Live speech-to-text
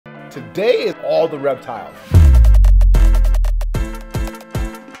Today is all the reptiles.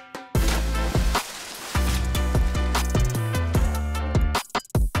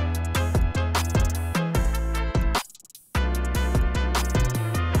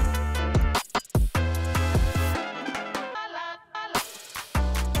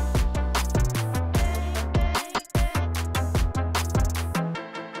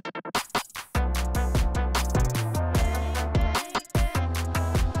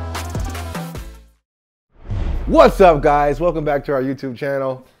 What's up, guys? Welcome back to our YouTube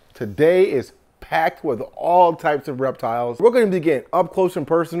channel. Today is packed with all types of reptiles. We're going to be getting up close and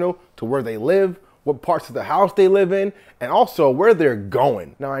personal to where they live, what parts of the house they live in, and also where they're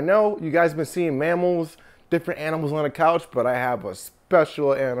going. Now, I know you guys have been seeing mammals, different animals on the couch, but I have a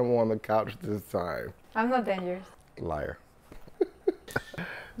special animal on the couch this time. I'm not dangerous. Liar.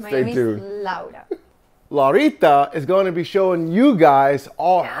 My Stay name tuned. is Laura. Laurita is going to be showing you guys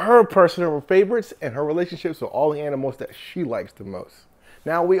all her personal favorites and her relationships with all the animals that she likes the most.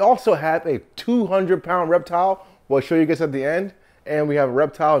 Now, we also have a 200-pound reptile we'll show you guys at the end. And we have a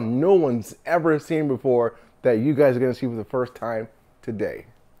reptile no one's ever seen before that you guys are going to see for the first time today.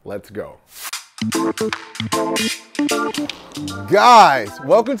 Let's go. Guys,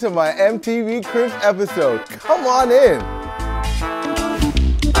 welcome to my MTV Cribs episode. Come on in.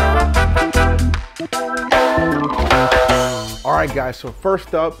 All right, guys, so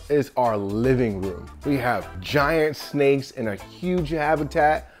first up is our living room. We have giant snakes in a huge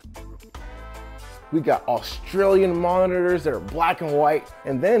habitat. We got Australian monitors that are black and white.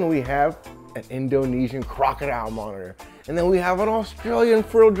 And then we have an Indonesian crocodile monitor. And then we have an Australian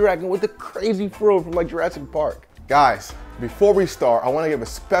frill dragon with the crazy frill from like Jurassic Park. Guys, before we start, I want to give a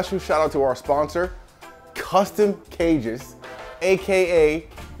special shout out to our sponsor, Custom Cages, AKA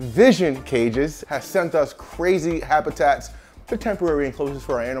Vision Cages, has sent us crazy habitats. They're temporary enclosures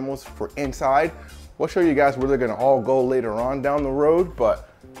for our animals for inside. We'll show you guys where they're gonna all go later on down the road, but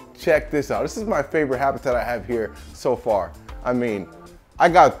check this out. This is my favorite habitat I have here so far. I mean, I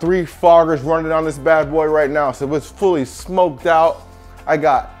got 3 foggers running on this bad boy right now, so it's fully smoked out. I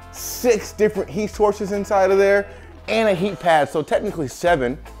got 6 different heat sources inside of there and a heat pad, so technically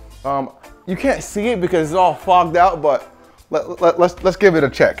 7. You can't see it because it's all fogged out, but let's give it a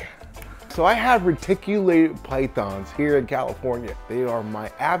check. So I have reticulated pythons here in California. They are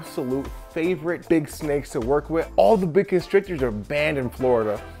my absolute favorite big snakes to work with. All the big constrictors are banned in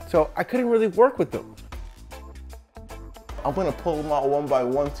Florida, so I couldn't really work with them. I'm gonna pull them out one by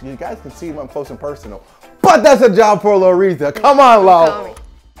one so you guys can see them up close and personal. But that's a job for Laurita. Come on, Lau.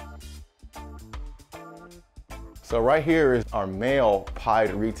 So right here is our male pied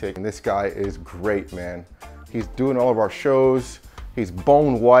retic, and this guy is great, man. He's doing all of our shows. He's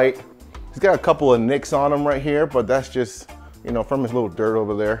bone white. He's got a couple of nicks on him right here, but that's just, you know, from his little dirt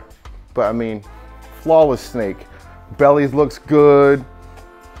over there. But I mean, flawless snake. Bellies looks good.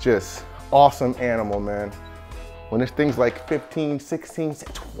 Just awesome animal, man. When this thing's like 15, 16,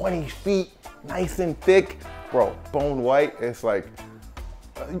 20 feet, nice and thick, bro, bone white, it's like,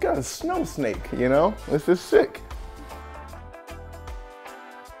 you got a snow snake, you know? This is sick.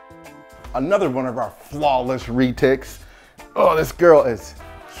 Another one of our flawless retics. Oh, this girl is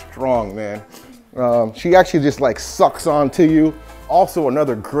strong, man. She actually just like sucks onto you. Also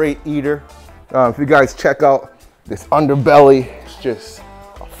another great eater. If you guys check out this underbelly, it's just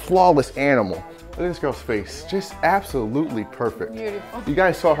a flawless animal. Look at this girl's face, just absolutely perfect. Beautiful. You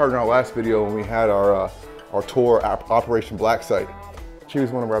guys saw her in our last video when we had our tour, Operation Black Site. She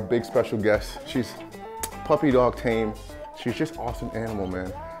was one of our big special guests. She's puppy dog tame. She's just awesome animal,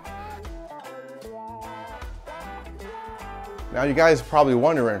 man. Now you guys are probably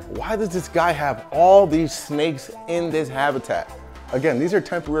wondering, why does this guy have all these snakes in this habitat? Again, these are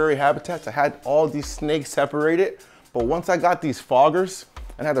temporary habitats. I had all these snakes separated, but once I got these foggers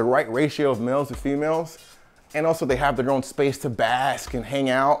and had the right ratio of males to females, and also they have their own space to bask and hang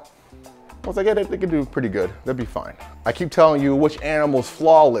out, I was like, yeah, they could do pretty good. They'll be fine. I keep telling you which animal's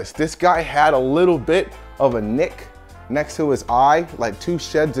flawless. This guy had a little bit of a nick next to his eye like 2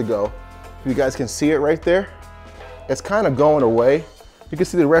 sheds ago. If you guys can see it right there. It's kind of going away. You can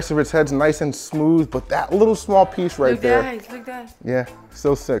see the rest of its head's nice and smooth, but that little small piece right there. Look guys. Yeah,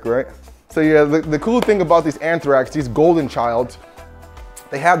 so sick, right? So yeah, the cool thing about these anthrax, these golden childs,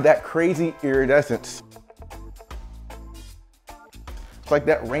 they have that crazy iridescence. It's like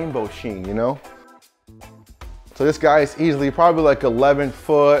that rainbow sheen, you know? So this guy is easily probably like 11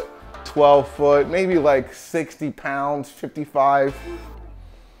 foot, 12 foot, maybe like 60 pounds, 55.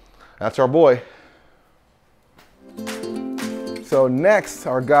 That's our boy. So next,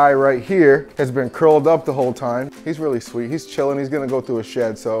 our guy right here has been curled up the whole time. He's really sweet. He's chilling. He's gonna go through a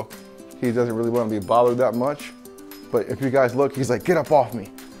shed, so he doesn't really want to be bothered that much. But if you guys look, he's like, get up off me.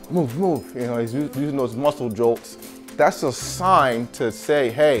 Move, move. You know, he's using those muscle jolts. That's a sign to say,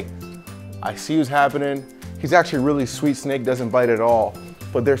 hey, I see what's happening. He's actually a really sweet snake, doesn't bite at all.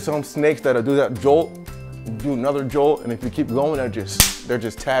 But there's some snakes that'll do that jolt, do another jolt, and if you keep going, they'll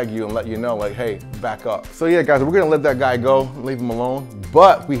just tag you and let you know, like, hey, back up. So yeah, guys, we're gonna let that guy go, leave him alone.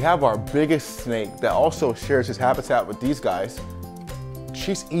 But we have our biggest snake that also shares his habitat with these guys.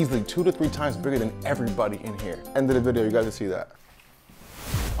 She's easily 2 to 3 times bigger than everybody in here. End of the video, you guys will see that.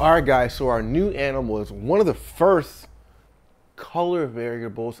 All right, guys, so our new animal is one of the first color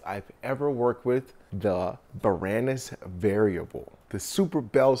variables I've ever worked with, the Varanus variable, the Super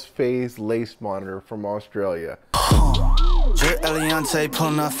Bell's Phase Lace Monitor from Australia. Full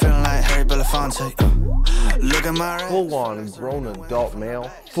on grown adult male,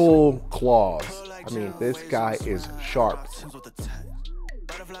 full claws. I mean, this guy is sharp.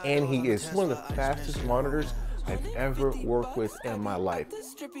 And he is one of the fastest monitors I've ever worked with in my life.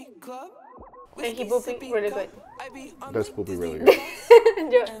 And he pooping really good. Does poopy really good.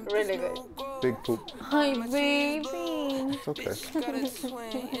 Really good. Big poop. Hi, baby. It's okay.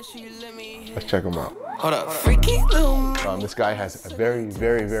 Let's check him out. Hold up. This guy has a very,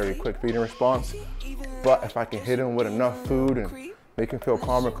 very, very quick feeding response. But if I can hit him with enough food and make him feel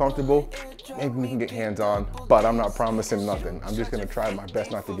calm and comfortable, maybe we can get hands-on. But I'm not promising nothing. I'm just gonna try my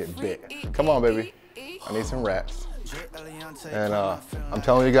best not to get bit. Come on, baby. I need some rats. And I'm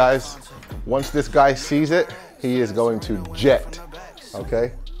telling you guys, once this guy sees it, he is going to jet,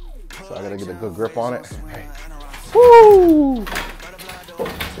 okay? So I gotta get a good grip on it. Hey. Woo!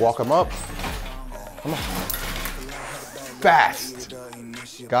 Walk him up. Come on. Fast.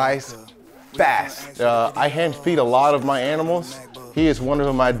 Guys, fast. I hand feed a lot of my animals. He is one of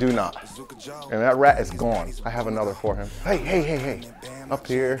them I do not. And that rat is gone. I have another for him. Hey, hey, hey, hey. Up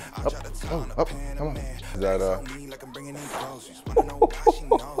here, up, oh, up, come on. Is that,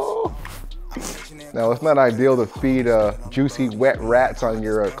 Now, it's not ideal to feed juicy, wet rats on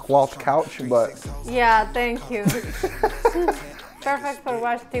your cloth couch, but... Yeah, thank you. Perfect for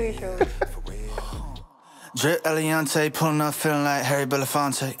watch TV shows. Drip Eliante pulling up feeling like Harry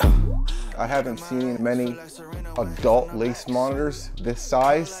Belafonte. I haven't seen many adult lace monitors this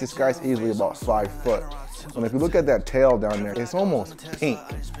size. This guy's easily about 5 foot. And if you look at that tail down there, it's almost pink.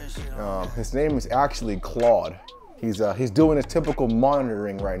 His name is actually Claude. He's doing his typical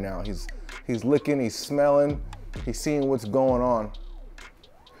monitoring right now. He's licking, he's smelling, he's seeing what's going on.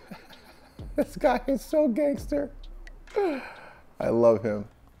 This guy is so gangster. I love him.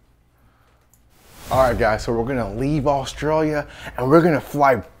 All right, guys, so we're gonna leave Australia and we're gonna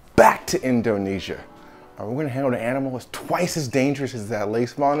fly back to Indonesia. We're gonna handle the animal that's twice as dangerous as that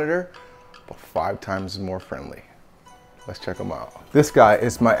lace monitor, but 5 times more friendly. Let's check him out. This guy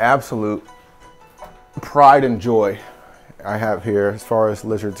is my absolute pride and joy I have here as far as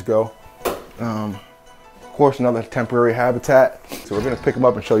lizards go. Of course, another temporary habitat. So we're gonna pick him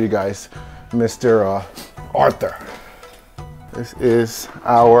up and show you guys Mr. Arthur. This is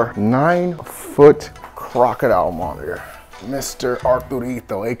our 9-foot crocodile monitor, Mr.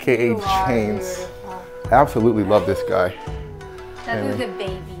 Arturito, AKA Chains. Absolutely love this guy. That is the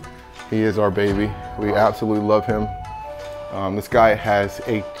baby. He is our baby. We absolutely love him. This guy has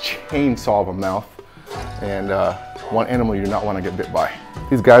a chainsaw of a mouth, and one animal you do not want to get bit by.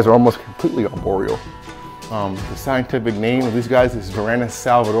 These guys are almost completely arboreal. The scientific name of these guys is Varanus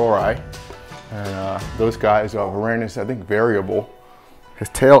salvadori, and those guys are Varanus, I think, variable. His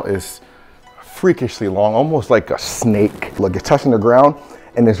tail is freakishly long, almost like a snake. Look, it's touching the ground,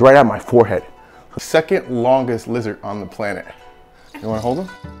 and it's right at my forehead. The second longest lizard on the planet. You want to hold him?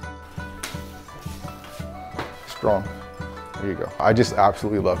 Strong. There you go. I just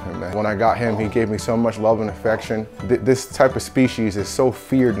absolutely love him, man. When I got him, he gave me so much love and affection. This type of species is so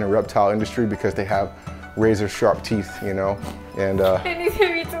feared in the reptile industry because they have razor sharp teeth, you know, and he's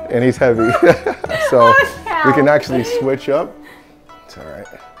heavy too. And he's heavy. So we can actually switch up. It's all right.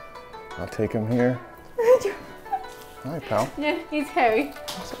 I'll take him here. Hi, pal. Yeah, he's heavy.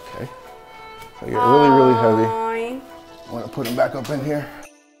 That's okay. So you're really, really heavy. I want to put him back up in here.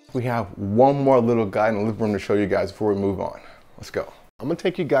 We have one more little guy in the living room to show you guys before we move on. Let's go. I'm gonna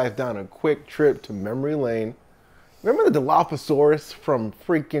take you guys down a quick trip to memory lane. Remember the Dilophosaurus from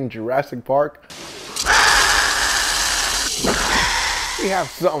freaking Jurassic Park? We have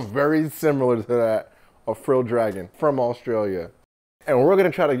something very similar to that, a frill dragon from Australia. And we're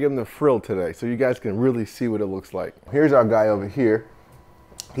gonna try to give him the frill today so you guys can really see what it looks like. Here's our guy over here.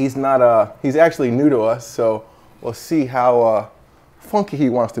 He's actually new to us, so we'll see how funky he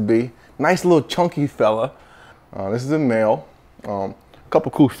wants to be. Nice little chunky fella. This is a male. A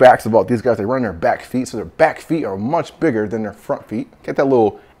couple cool facts about these guys. They run their back feet, so their back feet are much bigger than their front feet. Get that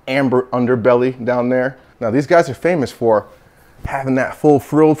little amber underbelly down there. Now these guys are famous for having that full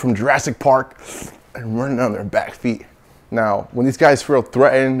frill from Jurassic Park and running on their back feet. Now, when these guys feel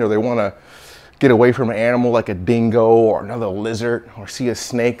threatened or they want to get away from an animal like a dingo or another lizard or see a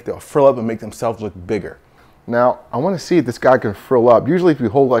snake, they'll frill up and make themselves look bigger. Now, I want to see if this guy can frill up. Usually if you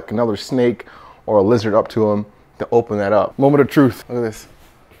hold like another snake or a lizard up to him, they'll open that up. Moment of truth. Look at this.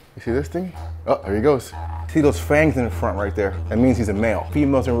 You see this thing? Oh, there he goes. See those fangs in the front right there? That means he's a male.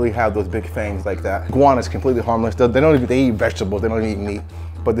 Females don't really have those big fangs like that. Iguana is completely harmless. They eat vegetables, they don't eat meat.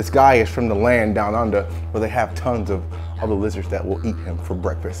 But this guy is from the land down under where they have tons of other lizards that will eat him for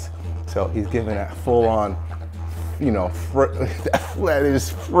breakfast. So he's giving that full on, you know, that is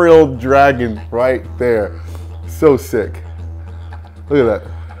frilled dragon right there. So sick. Look at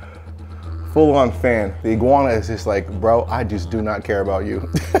that. Full on fan. The iguana is just like, bro, I just do not care about you.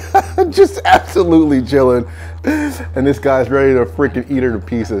 Just absolutely chilling. And this guy's ready to freaking eat her to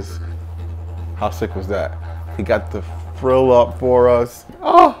pieces. How sick was that? He got the frill up for us.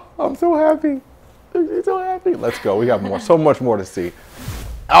 Oh, I'm so happy. I'm so happy. Let's go. We have more, so much more to see.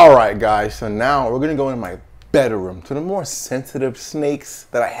 All right, guys. So now we're gonna go into my bedroom to the more sensitive snakes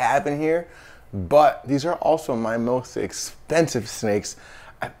that I have in here. But these are also my most expensive snakes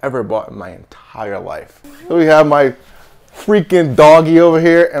I've ever bought in my entire life. So we have my freaking doggy over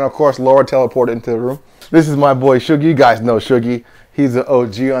here, and of course Laura teleported into the room. This is my boy Shuggy. You guys know Shuggy. He's an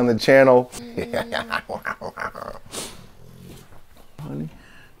OG on the channel. Honey.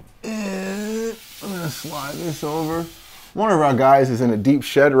 And I'm gonna slide this over. One of our guys is in a deep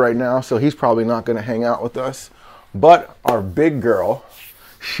shed right now, so he's probably not gonna hang out with us. But our big girl,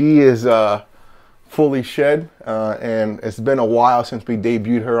 she is fully shed, and it's been a while since we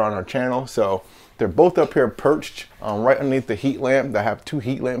debuted her on our channel, so they're both up here perched right underneath the heat lamp. I have two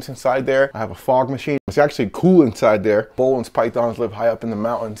heat lamps inside there. I have a fog machine. It's actually cool inside there. Boelen's pythons live high up in the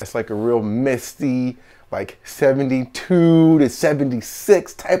mountains. It's like a real misty, like 72 to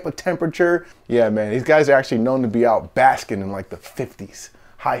 76 type of temperature. Yeah, man, these guys are actually known to be out basking in like the 50s,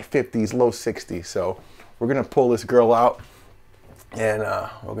 high 50s, low 60s. So we're gonna pull this girl out, and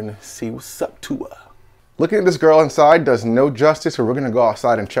we're gonna see what's up to her. Looking at this girl inside does no justice, so we're gonna go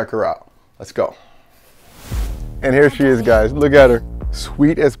outside and check her out. Let's go. And here she is, guys. Look at her.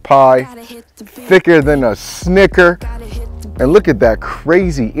 Sweet as pie, thicker than a Snicker. And look at that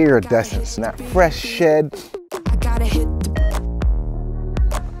crazy iridescence and that fresh shed.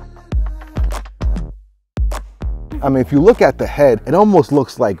 I mean, if you look at the head, it almost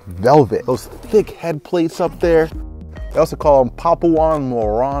looks like velvet. Those thick head plates up there. They also call them Papuan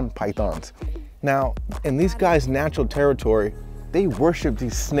Moran pythons. Now, in these guys' natural territory, they worship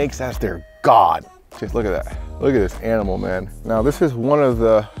these snakes as their god. Just look at that. Look at this animal, man. Now, this is one of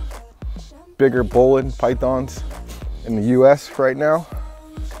the bigger Boelen pythons in the US right now.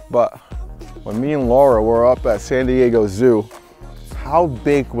 But when me and Laura were up at San Diego Zoo, how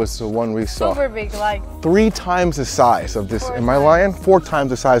big was the one we saw? Super big, like 3 times the size of this. Am I lying? 4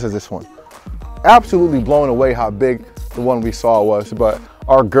 times the size of this one. Absolutely blown away how big the one we saw was. But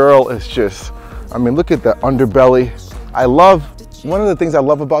our girl is just, I mean, look at the underbelly. One of the things I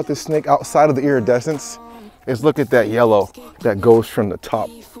love about this snake outside of the iridescence is look at that yellow that goes from the top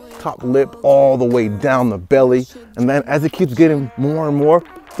lip all the way down the belly. And then as it keeps getting more and more,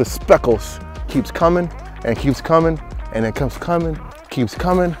 the speckles keeps coming and keeps coming, and it keeps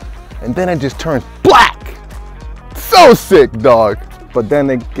coming, and then it just turns black. So sick, dog. But then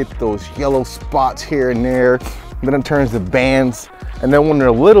they get those yellow spots here and there, and then it turns to bands. And then when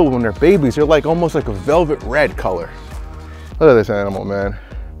they're little, when they're babies, they're like almost like a velvet red color. Look at this animal, man.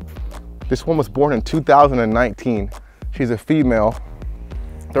 This one was born in 2019. She's a female.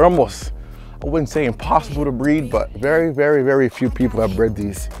 They're almost, I wouldn't say impossible to breed, but very, very, very few people have bred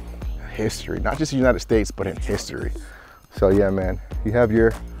these in history. Not just the United States, but in history. So yeah, man, you have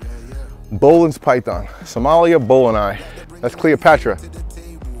your Boelen's python, Somalia boeleni. That's Cleopatra.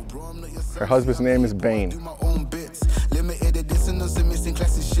 Her husband's name is Bane.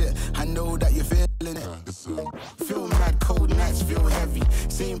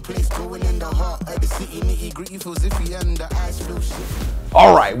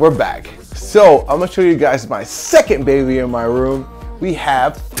 All right, we're back. So I'm gonna show you guys my second baby in my room. We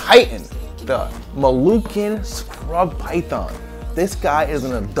have Titan, the Moluccan scrub python. This guy is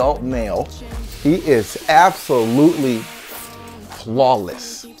an adult male. He is absolutely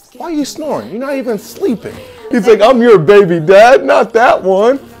flawless. Why are you snoring? You're not even sleeping. He's like, I'm your baby dad, not that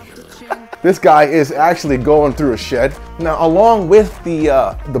one. This guy is actually going through a shed. Now, along with the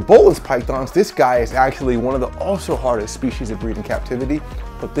bolus pythons, this guy is actually one of the also hardest species to breed in captivity.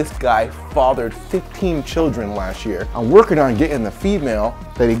 But this guy fathered 15 children last year. I'm working on getting the female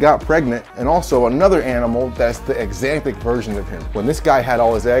that he got pregnant, and also another animal that's the exanthic version of him. When this guy had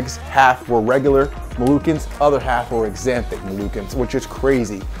all his eggs, half were regular Moluccans, other half were exanthic Moluccans, which is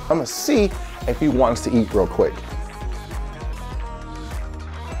crazy. I'm gonna see if he wants to eat real quick.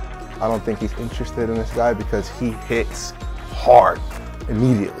 I don't think he's interested in this guy because he hits hard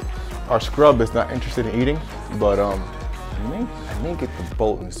immediately. Our scrub is not interested in eating, but I may get the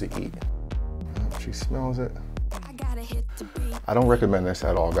Boltons to eat. She smells it. I don't recommend this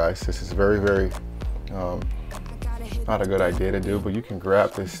at all, guys. This is very, very not a good idea to do, but you can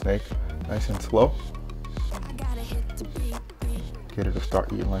grab this snake nice and slow. Get her to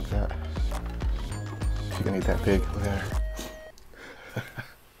start eating like that. She can eat that pig. Look at her.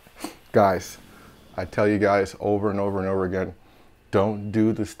 Guys, I tell you guys over and over and over again, don't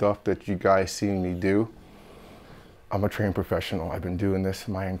do the stuff that you guys see me do. I'm a trained professional. I've been doing this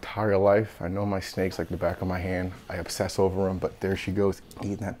my entire life. I know my snakes like the back of my hand. I obsess over them, but there she goes,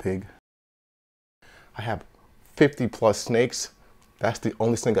 eating that pig. I have 50 plus snakes. That's the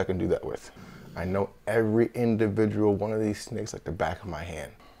only snake I can do that with. I know every individual one of these snakes like the back of my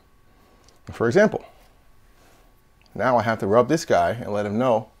hand. And for example, now I have to rub this guy and let him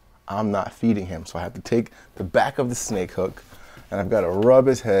know I'm not feeding him. So I have to take the back of the snake hook and I've got to rub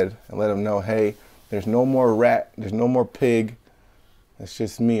his head and let him know, hey, there's no more rat, there's no more pig. It's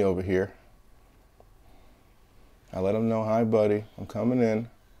just me over here. I let him know, hi buddy, I'm coming in.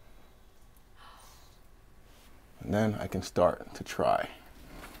 And then I can start to try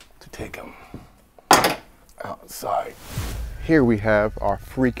to take him outside. Here we have our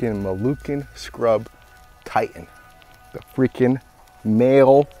freaking Moluccan scrub titan. The freaking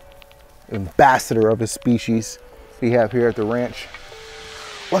male ambassador of his species we have here at the ranch.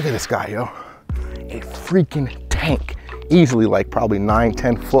 Look at this guy, yo. A freaking tank. Easily like probably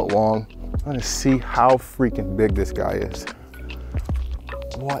 9-10 foot long. I'm gonna see how freaking big this guy is.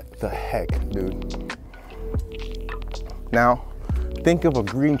 What the heck, dude? Now, think of a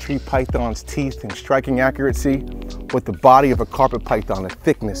green tree python's teeth and striking accuracy with the body of a carpet python, the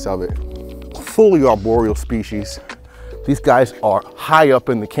thickness of it. Fully arboreal species. These guys are high up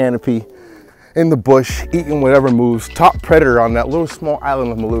in the canopy, in the bush, eating whatever moves. Top predator on that little small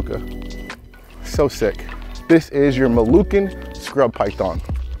island of Molucca. So sick. This is your Moluccan scrub python,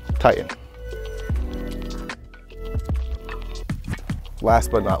 titan.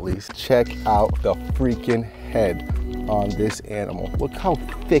 Last but not least, check out the freaking head on this animal. Look how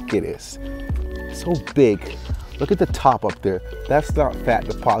thick it is. So big. Look at the top up there. That's not fat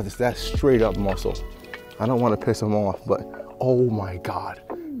deposits, that's straight up muscle. I don't want to piss him off, but oh my God.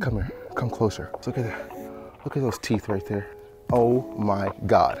 Come here, come closer. Look at that. Look at those teeth right there. Oh my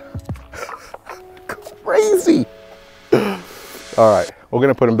God. Crazy. All right, we're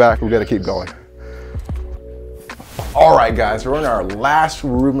gonna put him back. We gotta keep going. All right, guys, we're in our last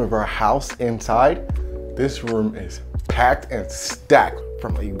room of our house inside. This room is packed and stacked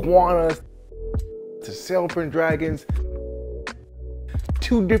from iguanas to sailfin dragons,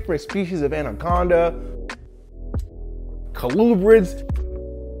 2 different species of anaconda, colubrids,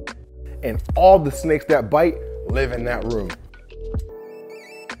 and all the snakes that bite live in that room.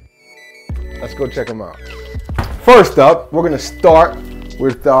 Let's go check them out. First up, we're gonna start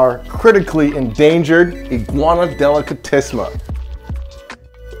with our critically endangered iguana delicatissima.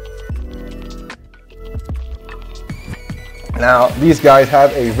 Now, these guys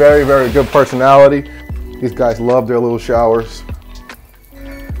have a very, very good personality. These guys love their little showers.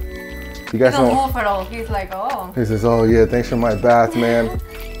 You guys don't move at all. He's like, oh. He says, oh yeah, thanks for my bath, man.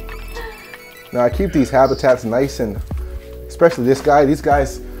 Now I keep these habitats nice, and especially this guy. These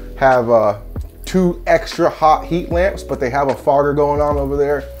guys have 2 extra hot heat lamps, but they have a fogger going on over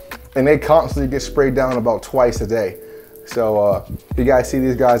there, and they constantly get sprayed down about twice a day. So if you guys see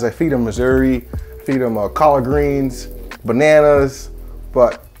these guys, I feed them Missouri, feed them collard greens, bananas,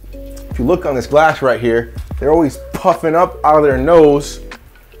 but if you look on this glass right here, they're always puffing up out of their nose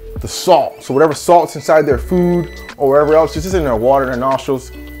the salt. So whatever salt's inside their food or wherever else, just in their water, their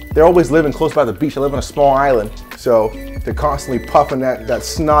nostrils, they're always living close by the beach. They live on a small island. So they're constantly puffing that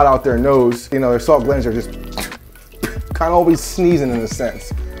snot out their nose. You know, their salt glands are just kind of always sneezing in a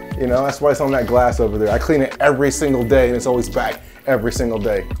sense. You know, that's why it's on that glass over there. I clean it every single day and it's always back every single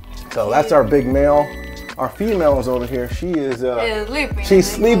day. So that's our big male. Our female is over here. She is sleeping. She's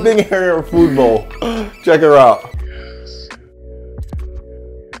sleeping in her food bowl. Check her out.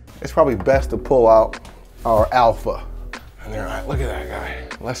 It's probably best to pull out our alpha. And they're like, look at that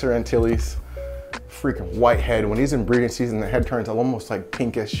guy. Lesser Antilles, freaking white head. When he's in breeding season, the head turns almost like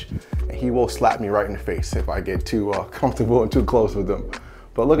pinkish, and he will slap me right in the face if I get too comfortable and too close with him.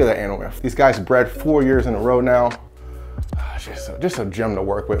 But look at that animal. These guys bred 4 years in a row now. Just a gem to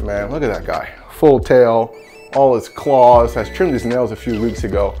work with, man. Look at that guy. Full tail, all his claws. Has trimmed his nails a few weeks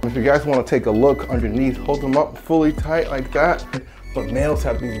ago. If you guys want to take a look underneath, hold them up fully tight like that. But males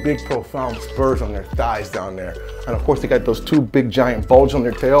have these big profound spurs on their thighs down there. And of course they got those 2 big giant bulges on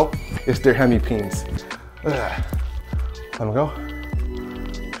their tail. It's their hemipenes. Let them go.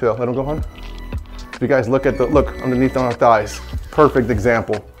 Phil, let them go, hon. If you guys look underneath on our thighs, perfect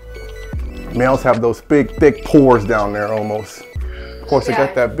example. Males have those big, thick pores down there almost. Of course, they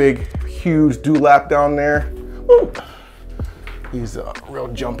got that big, huge dewlap down there. Woo! He's real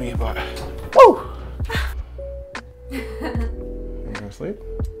jumpy, but woo! You gonna sleep?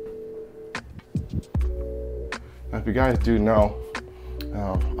 Now, if you guys do know,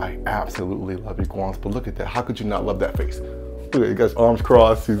 I absolutely love iguanas, but look at that. How could you not love that face? Look at it, he got his arms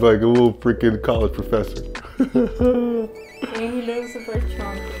crossed. He's like a little freaking college professor. And he looks super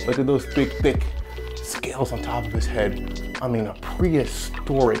chunky. Look at those big, thick scales on top of his head. I mean, a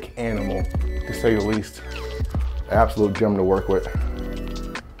prehistoric animal, to say the least. Absolute gem to work with.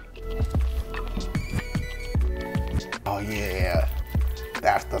 Oh yeah,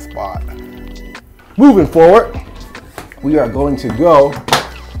 that's the spot. Moving forward, we are going to go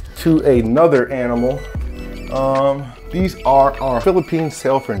to another animal. These are our Philippine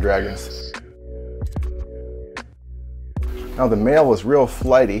sailfin dragons. Now the male is real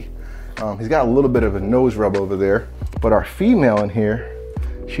flighty. He's got a little bit of a nose rub over there, but our female in here,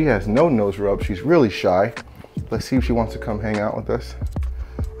 she has no nose rub. She's really shy. Let's see if she wants to come hang out with us.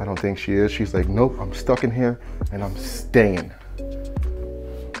 I don't think she is. She's like, nope, I'm stuck in here and I'm staying.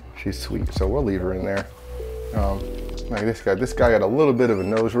 She's sweet, so we'll leave her in there. Like this guy got a little bit of a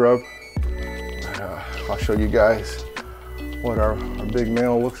nose rub. I'll show you guys what our big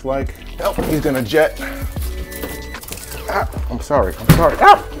male looks like. Oh, he's gonna jet. Ah, I'm sorry.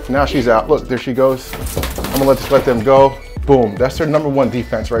 Ah! Now she's out. Look, there she goes. I'm gonna let them go. Boom, that's their #1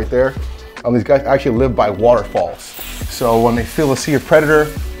 defense right there. These guys actually live by waterfalls. So when they feel a sea of predator,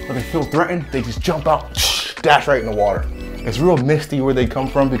 or they feel threatened, they just jump out, dash right in the water. It's real misty where they come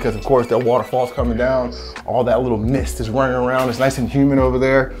from because of course their waterfall's coming down. All that little mist is running around. It's nice and humid over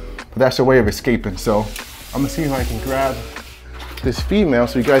there, but that's their way of escaping. So I'm gonna see if I can grab this female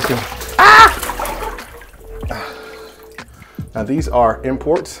so you guys can, Now these are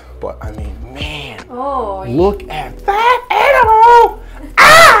imports, but I mean, man, look at that animal!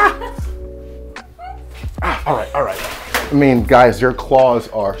 All right. I mean, guys, their claws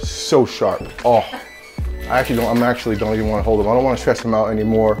are so sharp. Oh, I actually don't even want to hold them. I don't want to stress them out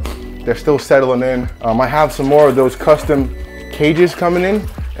anymore. They're still settling in. I have some more of those custom cages coming in,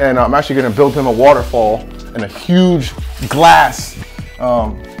 and I'm actually gonna build him a waterfall and a huge glass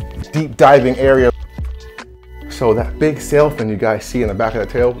deep diving area. So that big sailfin you guys see in the back of the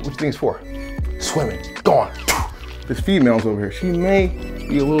tail, what do you think it's for? Swimming, gone. This female's over here. She may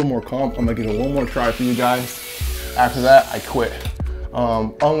be a little more calm. I'm gonna give it one more try for you guys. After that, I quit.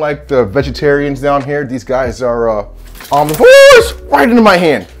 Unlike the vegetarians down here, these guys are omnivores. Right into my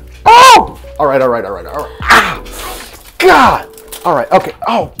hand. Oh! All right. Ah! God! All right, okay.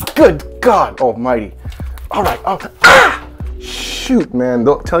 Oh, good God almighty. All right, okay. Ah! Shoot, man,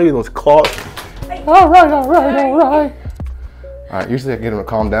 they'll tell you those claws. All right. All right, usually I get them to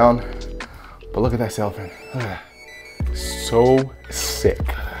calm down, but look at that sailfin. So sick.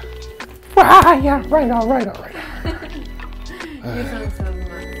 Ah, yeah, right. You sound so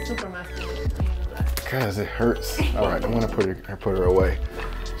super masculine. Because it hurts. All right, I'm gonna put her away.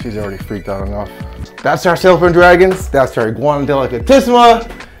 She's already freaked out enough. That's our sailfin dragons. That's our iguana delicatissima.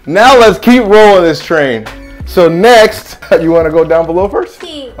 Now let's keep rolling this train. So next, you wanna go down below first?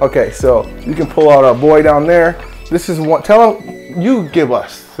 Okay, so you can pull out our boy down there. This is what, you give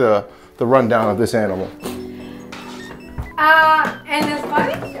us the rundown of this animal. In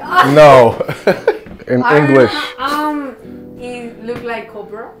Spanish? No, in English. It looks like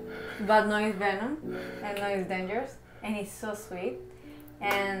cobra, but no it's venom, and no it's dangerous, and it's so sweet,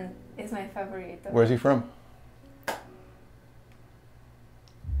 and it's my favorite. Where's he from?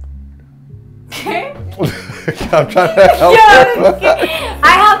 I'm trying to help her.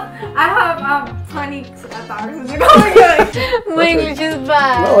 I have panic attacks. My English is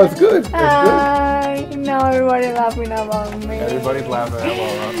bad. No, it's good. It's good. Now everybody's laughing about me. Everybody's laughing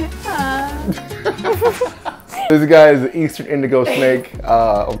about This guy is the Eastern Indigo snake.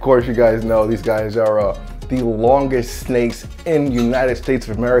 Of course, you guys know these guys are the longest snakes in the United States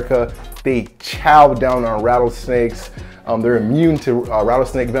of America. They chow down on rattlesnakes. They're immune to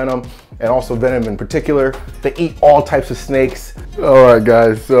rattlesnake venom and also venom in particular. They eat all types of snakes. All right,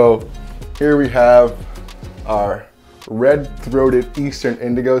 guys, so here we have our red-throated eastern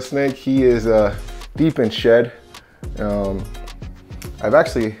indigo snake. He is deep in shed. I've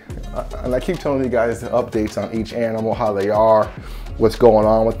actually, and I keep telling you guys the updates on each animal, how they are, what's going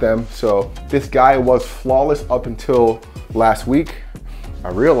on with them. So this guy was flawless up until last week. I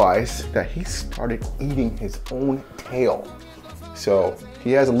realized that he started eating his own tail. So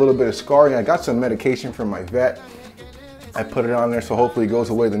he has a little bit of scarring. I got some medication from my vet. I put it on there, so hopefully it goes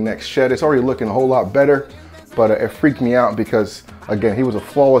away the next shed. It's already looking a whole lot better, but it freaked me out because, again, he was a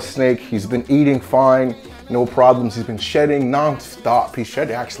flawless snake. He's been eating fine, no problems. He's been shedding non-stop. He shed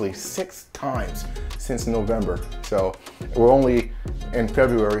actually 6 times since November. So we're only in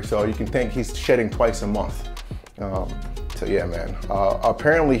February, so you can think he's shedding twice a month. So yeah, man.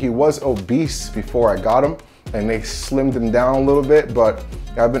 Apparently he was obese before I got him, and they slimmed him down a little bit, but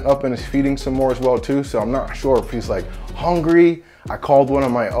I've been upping his feeding some more as well too, so I'm not sure if he's like hungry. I called one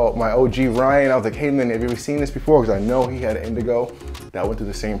of my OG Ryan. I was like, hey man, have you ever seen this before? Because I know he had indigo that went through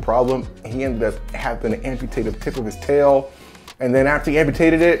the same problem. He ended up having to amputate the tip of his tail, and then after he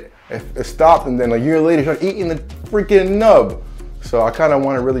amputated it, it stopped, and then a year later he started eating the freaking nub. So I kind of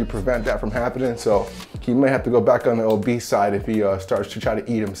want to really prevent that from happening. So he may have to go back on the obese side if he starts to try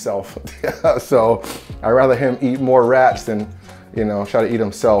to eat himself. So I'd rather him eat more rats than, you know, try to eat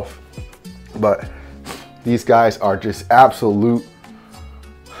himself. But these guys are just absolute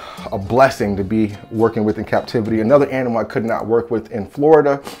a blessing to be working with in captivity. Another animal I could not work with in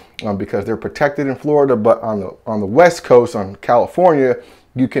Florida because they're protected in Florida, but on the West Coast, on California,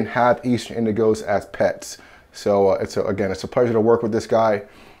 you can have eastern indigos as pets. So again, it's a pleasure to work with this guy.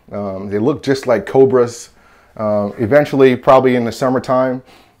 They look just like cobras. Eventually, probably in the summertime,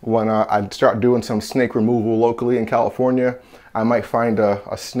 when I start doing some snake removal locally in California, I might find a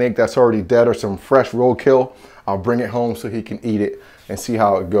snake that's already dead or some fresh roadkill. I'll bring it home so he can eat it and see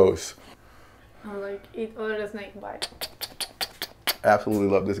how it goes. I like eat all the snake bite. Absolutely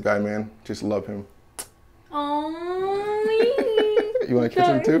love this guy, man. Just love him. Oh, you want to kiss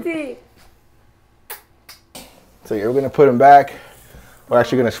him too? So yeah, we're gonna put him back. We're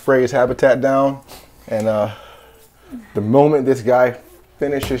actually gonna spray his habitat down, and the moment this guy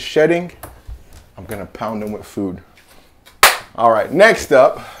finishes shedding, I'm gonna pound him with food. All right, next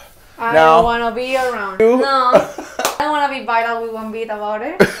up. I don't wanna be around. No, I don't wanna be vital with one bit about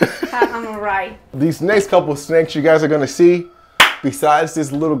it. I'm alright. These next couple snakes you guys are gonna see, besides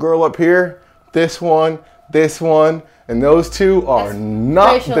this little girl up here, this one, and those two are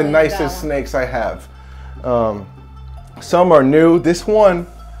not the nicest snakes I have. Some are new. This one,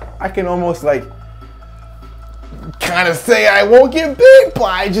 I can almost like kind of say I won't get bit, but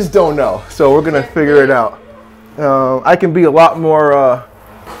I just don't know. So we're gonna figure it out. I can be a lot more.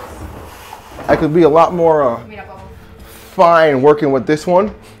 Fine working with this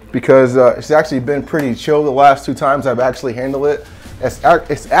one because it's actually been pretty chill the last 2 times I've actually handled it.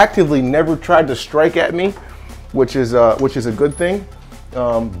 It's actively never tried to strike at me, which is a good thing.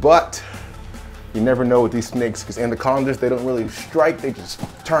 But you never know with these snakes because anacondas, they don't really strike, they just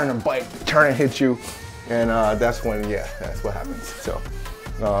turn and bite, turn and hit you. And that's when, yeah, that's what happens. So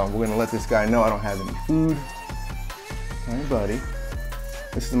we're gonna let this guy know I don't have any food. Hey buddy.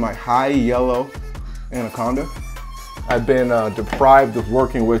 This is my high yellow anaconda. I've been deprived of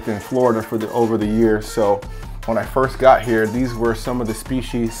working with in Florida over the years. So when I first got here, these were some of the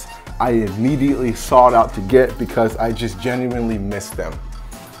species I immediately sought out to get because I just genuinely missed them.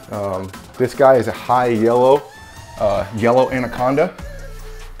 This guy is a high yellow anaconda.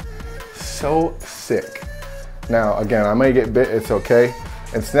 So sick. Now again, I may get bit, it's okay.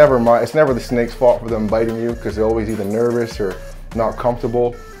 It's never the snake's fault for them biting you because they're always either nervous or not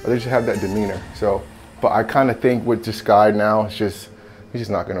comfortable, or they just have that demeanor. So, but I kind of think with this guy now, he's just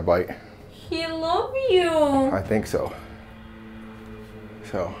not gonna bite. He loves you. I think so.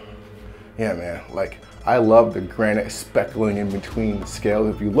 So, yeah, man, like I love the granite speckling in between the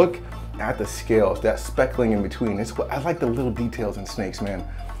scales. If you look at the scales, that speckling in between, I like the little details in snakes, man.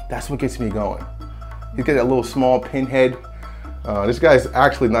 That's what gets me going. You get that little small pinhead. This guy's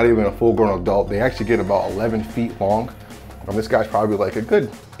actually not even a full-grown adult. They actually get about 11 feet long. This guy's probably like a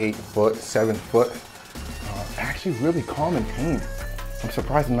good 8 foot, 7 foot. Actually really calm and tame. I'm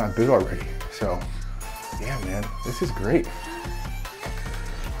surprised I'm not bit already. So, yeah, man, this is great.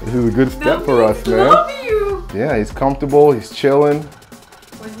 This is a good step for us, man. Love you. Yeah, he's comfortable, he's chilling.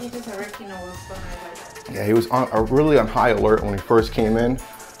 Was he just a reckoner or something like that? Yeah, he was really on high alert when he first came in,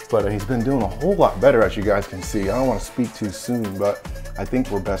 but he's been doing a whole lot better, as you guys can see. I don't want to speak too soon, but I think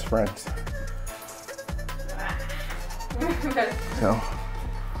we're best friends. So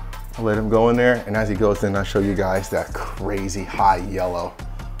I'll let him go in there, and as he goes in, I'll show you guys that crazy high yellow.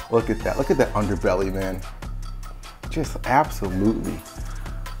 Look at that underbelly, man. Just absolutely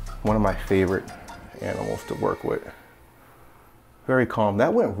one of my favorite animals to work with. Very calm.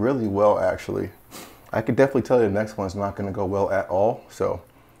 That went really well, actually. I could definitely tell you the next one's not gonna go well at all. So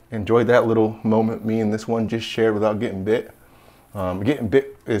enjoyed that little moment me and this one just shared without getting bit. Getting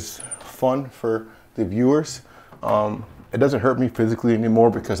bit is fun for the viewers. It doesn't hurt me physically anymore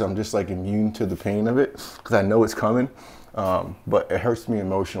because I'm just like immune to the pain of it because I know it's coming. But it hurts me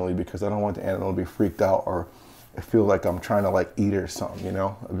emotionally because I don't want the animal to be freaked out or feel like I'm trying to like eat it or something, you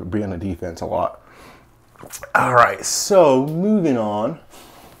know, be on the defense a lot. All right, so moving on.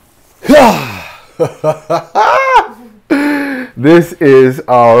 This is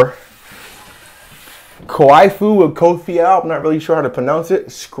our Koifu with Kofiao. I'm not really sure how to pronounce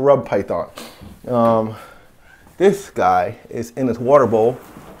it. Scrub python. This guy is in his water bowl,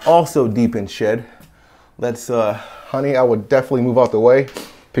 also deep in shed. Let's, honey, I would definitely move out the way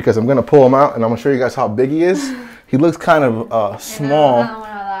because I'm gonna pull him out and I'm gonna show you guys how big he is. He looks kind of small. I don't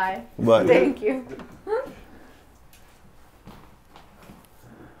wanna lie. But thank you.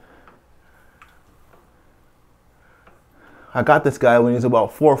 I got this guy when he's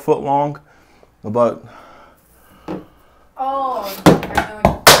about 4 foot long. About. Oh, I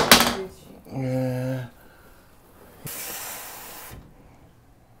know. Yeah.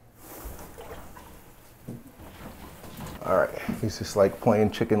 All right, he's just like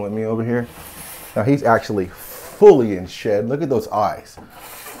playing chicken with me over here. Now he's actually fully in shed. Look at those eyes.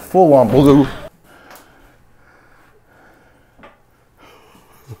 Full on blue.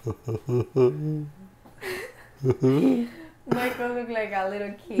 Michael looked like a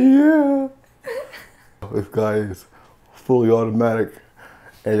little kid. Yeah. This guy is fully automatic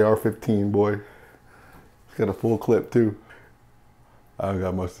AR-15, boy. He's got a full clip too. I don't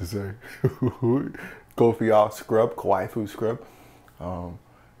got much to say. Kofiao scrub, Koifu scrub.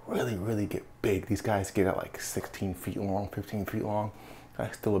 Really get big. These guys get at like 16 feet long, 15 feet long.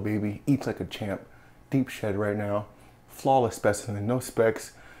 That's still a baby. Eats like a champ. Deep shed right now. Flawless specimen. No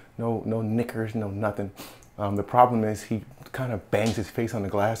specks. No knickers. No nothing. The problem is he kind of bangs his face on the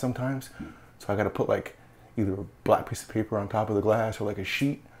glass sometimes. So I got to put like either a black piece of paper on top of the glass or like a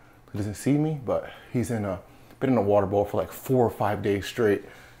sheet so he doesn't see me. But he's been in a water bowl for like 4 or 5 days straight.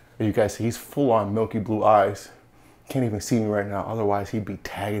 As you guys see, he's full on milky blue eyes. Can't even see me right now. Otherwise, he'd be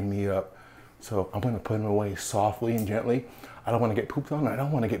tagging me up. So I'm going to put him away softly and gently. I don't want to get pooped on. I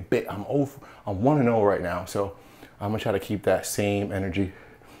don't want to get bit. I'm 1-0 right now. So I'm going to try to keep that same energy.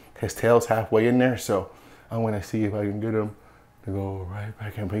 His tail's halfway in there. So I'm going to see if I can get him to go right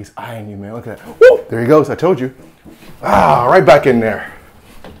back in. But he's eyeing you, man. Look at that. Woo! There he goes. I told you. Ah, right back in there.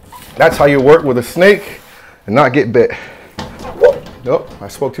 That's how you work with a snake and not get bit. Woo! Nope, I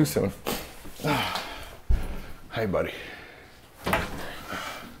spoke too soon. Hey, buddy. Good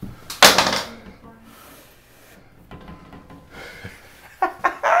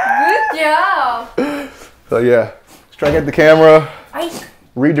job. So yeah, let's try to get the camera,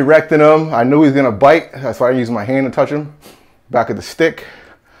 redirecting him. I knew he was gonna bite. That's why I used my hand to touch him. Back of the stick.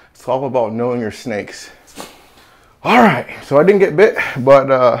 It's all about knowing your snakes. All right, so I didn't get bit,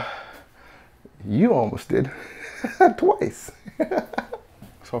 but you almost did. Twice.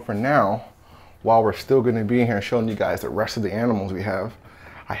 So for now, while we're still going to be in here showing you guys the rest of the animals we have,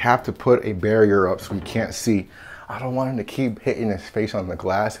 I have to put a barrier up so we can't see. I don't want him to keep hitting his face on the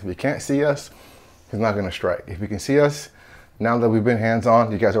glass. If he can't see us, he's not going to strike. If he can see us, now that we've been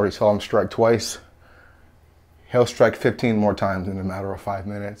hands-on, you guys already saw him strike twice. He'll strike 15 more times in a matter of 5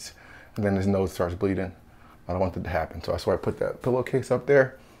 minutes, and then his nose starts bleeding. I don't want that to happen, so that's why I put that pillowcase up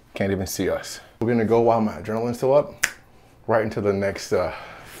there. Can't even see us. We're gonna go while my adrenaline's still up, right into the next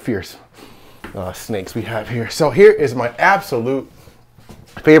fierce snakes we have here. So here is my absolute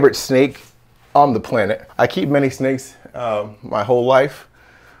favorite snake on the planet. I keep many snakes my whole life.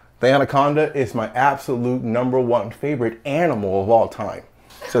 The anaconda is my absolute #1 favorite animal of all time.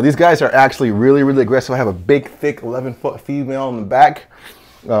 So these guys are actually really aggressive. I have a big, thick 11-foot female in the back.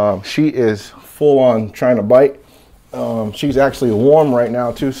 She is full on trying to bite. She's actually warm right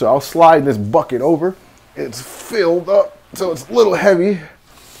now too, so I'll slide this bucket over. It's filled up, so it's a little heavy,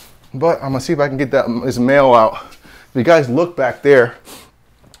 but I'm gonna see if I can get this male out. If you guys look back there,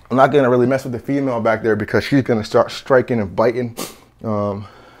 I'm not gonna really mess with the female back there because she's gonna start striking and biting. And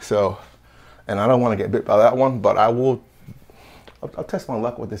I don't want to get bit by that one, but I'll test my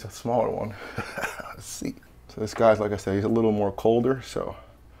luck with this smaller one. Let's see. So this guy's, like I said, he's a little more colder, so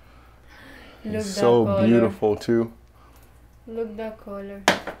he's so beautiful too. Look that color.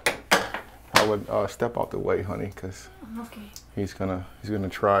 I would step out the way, honey, because Okay. he's gonna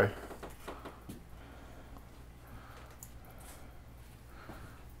try.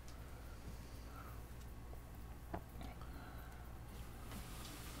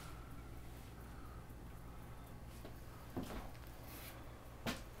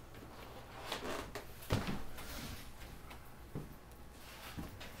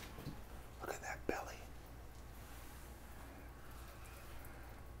 Look at that belly.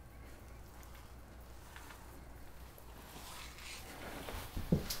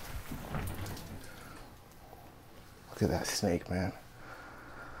 Look at that snake, man.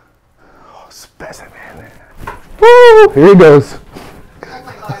 Oh, specimen. Woo! Here he goes. Oh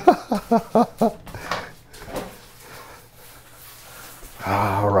my god.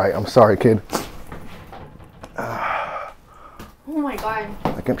 All right, I'm sorry, kid. Oh my god.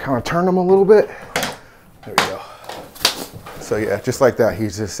 I can kind of turn him a little bit. There we go. So yeah, just like that,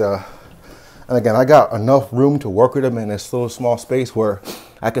 he's just, and again, I got enough room to work with him in this little small space where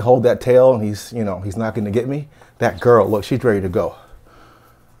I can hold that tail and he's, you know, he's not going to get me. That girl, look, she's ready to go.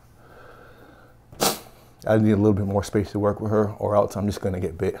 I need a little bit more space to work with her, or else I'm just going to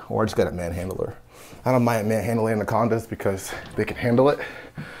get bit, or I just got to manhandle her. I don't mind manhandling anacondas because they can handle it.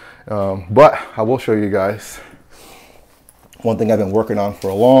 But I will show you guys one thing I've been working on for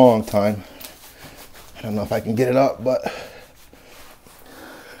a long time. I don't know if I can get it up, but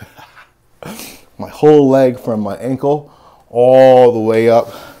my whole leg from my ankle all the way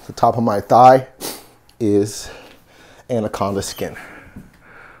up the top of my thigh is anaconda skin.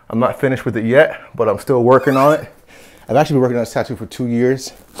 I'm not finished with it yet, but I'm still working on it. I've actually been working on this tattoo for 2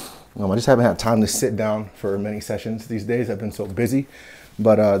 years. I just haven't had time to sit down for many sessions these days. I've been so busy,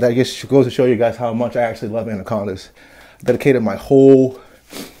 but that just goes to show you guys how much I actually love anacondas. I dedicated my whole,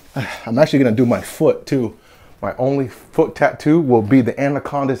 I'm actually gonna do my foot too. My only foot tattoo will be the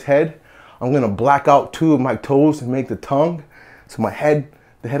anaconda's head. I'm gonna black out 2 of my toes and make the tongue. So my head,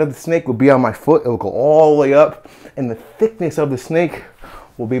 the head of the snake will be on my foot. It will go all the way up, and the thickness of the snake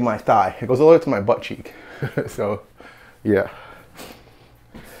will be my thigh. It goes all the way to my butt cheek. So, yeah.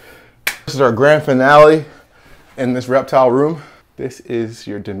 This is our grand finale in this reptile room. This is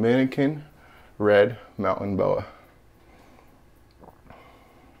your Dominican red mountain boa.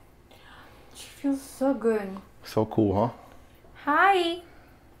 She feels so good. So cool, huh? Hi.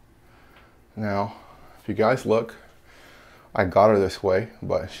 Now, if you guys look, I got her this way,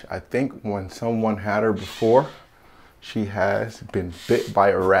 but I think when someone had her before, she has been bit by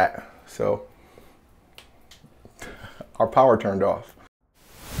a rat. So our power turned off.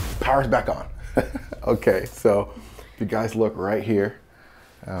 Power's back on. Okay, so if you guys look right here,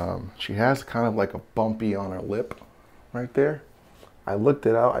 she has kind of like a bumpy on her lip right there. I looked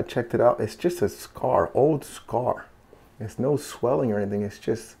it out, I checked it out. It's just a scar, old scar. It's no swelling or anything. It's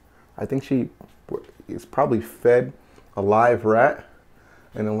just, I think she is probably fed a live rat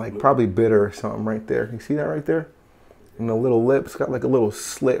and then like probably bit her or something right there. You see that right there? And the little lip's got like a little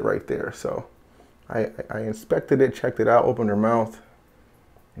slit right there. So I inspected it, checked it out, opened her mouth.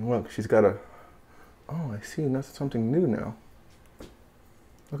 And look, she's got a, oh, I see, that's something new now.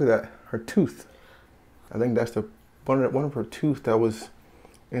 Look at that, her tooth. I think that's the one of her tooth that was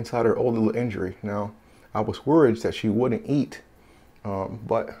inside her old little injury. Now, I was worried that she wouldn't eat,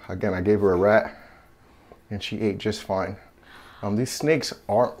 but again, I gave her a rat and she ate just fine. These snakes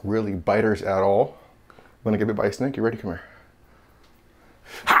aren't really biters at all. Want to get bit by a snake? You ready? Come here.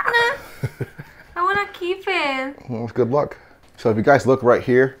 I want to keep it. Well, good luck. So if you guys look right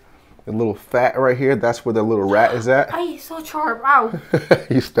here, the little fat right here, that's where the little rat is at. Ay, so sharp. Ow.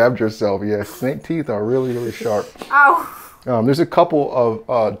 You stabbed yourself. Yeah, snake teeth are really, really sharp. Ow. There's a couple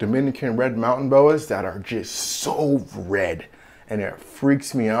of Dominican red mountain boas that are just so red, and it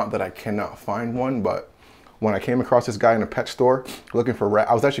freaks me out that I cannot find one. But when I came across this guy in a pet store looking for rat,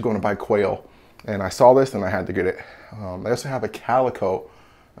 I was actually going to buy quail, and I saw this and I had to get it. I also have a calico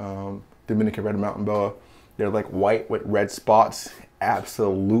Dominican red mountain boa. They're like white with red spots.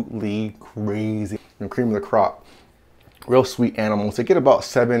 Absolutely crazy. And cream of the crop. Real sweet animals. They get about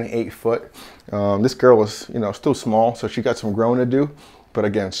 7-8 foot. This girl was, you know, still small, so she got some growing to do. But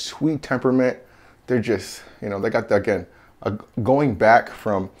again, sweet temperament. They're just, you know, they got the, again, going back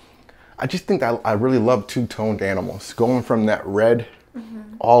from, I just think that I really love two-toned animals. Going from that red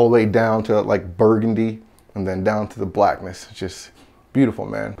all the way down to like burgundy and then down to the blackness. Just beautiful,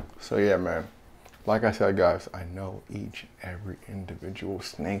 man. So yeah, man. Like I said, guys, I know each and every individual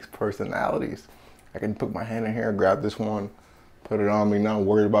snake's personalities. I can put my hand in here, grab this one, put it on me, not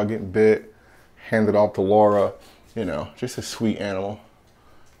worried about getting bit, hand it off to Laura. You know, just a sweet animal.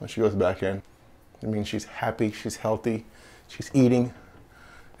 When she goes back in, it means she's happy, she's healthy, she's eating,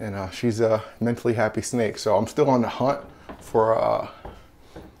 and she's a mentally happy snake. So I'm still on the hunt for a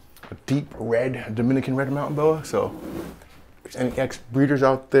deep red Dominican red mountain boa. So if there's any ex-breeders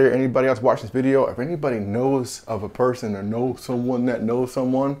out there, anybody else watching this video, if anybody knows of a person or knows someone that knows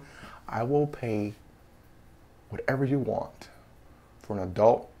someone, I will pay whatever you want for an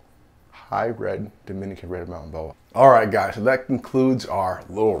adult high red Dominican red mountain boa. All right, guys, so that concludes our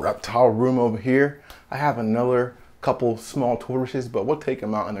little reptile room over here. I have another couple small tortoises, but we'll take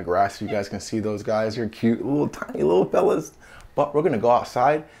them out in the grass so you guys can see those guys. They're cute, little tiny little fellas. But we're gonna go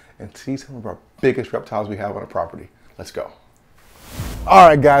outside and see some of our biggest reptiles we have on the property. Let's go. All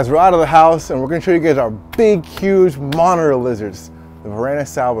right, guys, we're out of the house and we're gonna show you guys our big, huge monitor lizards, the Varana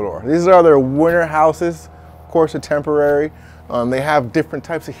Salvador. These are their winter houses. Of course, they're temporary. They have different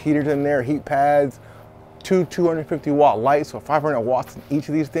types of heaters in there, heat pads, two 250-watt lights, so 500 watts in each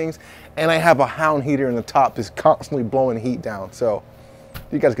of these things. And I have a hound heater in the top that's constantly blowing heat down. So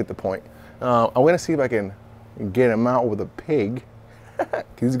you guys get the point. I'm gonna see if I can get him out with a pig.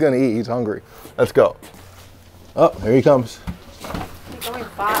 He's gonna eat, he's hungry. Let's go. Oh, here he comes. He's going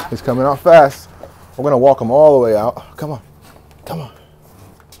fast. He's coming out fast. We're gonna walk him all the way out. Come on, come on,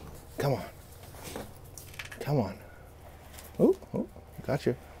 come on, come on. Oh, got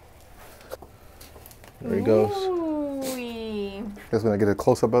you. There he goes. Ooh-wee. Just gonna get a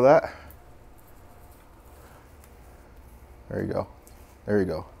close up of that. There you go. There you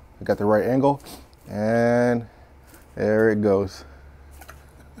go. I got the right angle, and there it goes.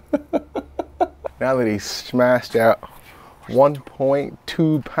 Now that he's smashed out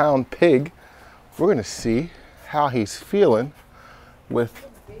 1.2 pound pig, we're gonna see how he's feeling with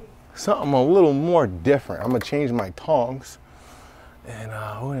something a little more different. I'm gonna change my tongs. And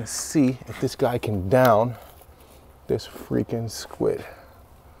we're gonna see if this guy can down this freaking squid.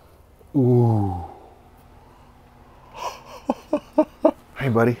 Ooh. Hey,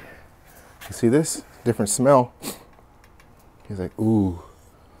 buddy. You see this? Different smell. He's like, ooh.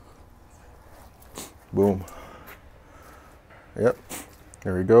 Boom. Yep.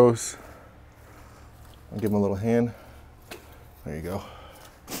 There he goes. I'll give him a little hand. There you go.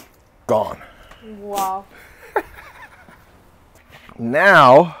 Gone. Wow.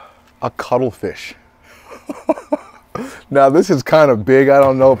 Now, a cuttlefish. Now this is kind of big. I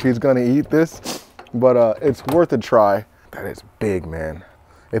don't know if he's gonna eat this, but it's worth a try. That is big, man.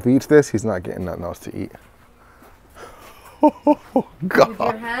 If he eats this, he's not getting nothing else to eat. Oh, God. With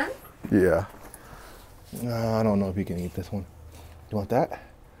your hand? Yeah. I don't know if he can eat this one. You want that?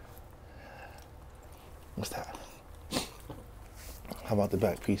 What's that? How about the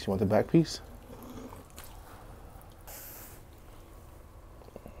back piece? You want the back piece?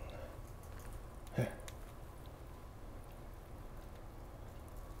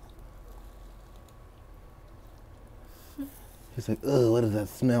 He's like, ugh, what does that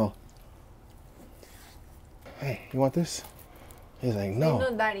smell? Hey, you want this? He's like, no.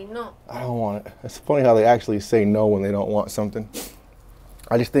 No, Daddy, no. I don't want it. It's funny how they actually say no when they don't want something.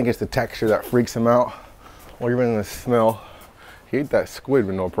 I just think it's the texture that freaks him out, or even the smell. He ate that squid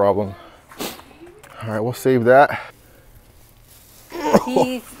with no problem. All right, we'll save that.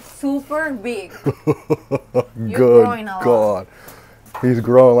 He's super big. Good God. He's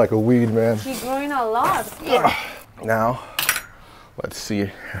growing like a weed, man. He's growing a lot. Now, let's see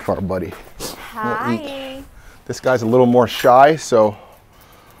if our buddy will eat. Hi. This guy's a little more shy, so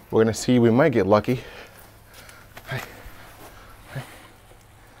we're gonna see. We might get lucky. Hey, hey.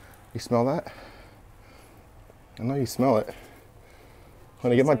 You smell that? I know you smell it.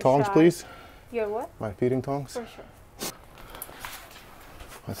 Want to get my tongs, shy. please? Your what? My feeding tongs? For sure.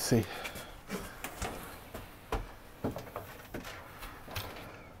 Let's see.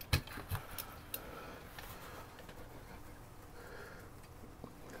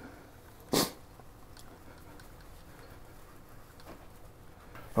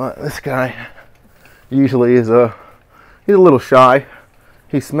 This guy usually is he's a little shy.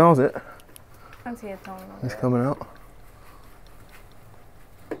 He smells it. I see a tongue. He's coming out.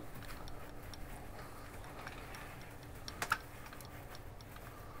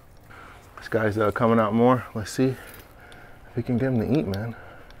 This guy's coming out more. Let's see if we can get him to eat, man.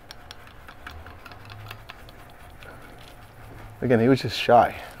 Again, he was just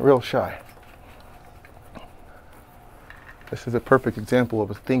shy, real shy. This is a perfect example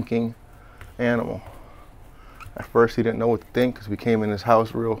of a thinking animal. At first he didn't know what to think because we came in his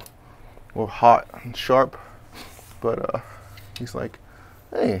house real hot and sharp. But he's like,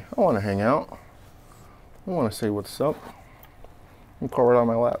 hey, I want to hang out. I want to say what's up. And crawl right on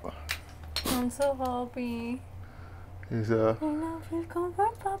my lap. I'm so happy. He's Feel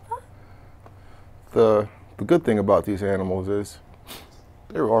comfort, Papa. the good thing about these animals is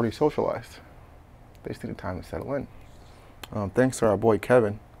they were already socialized. They just needed time to settle in. Thanks to our boy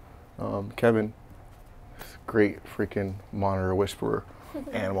Kevin. Kevin, great freaking monitor whisperer,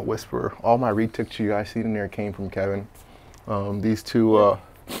 animal whisperer. All my retics you guys see in there came from Kevin. These two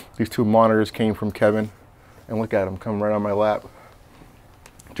monitors came from Kevin. And look at them, come right on my lap.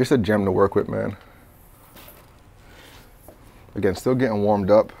 Just a gem to work with, man. Again, still getting warmed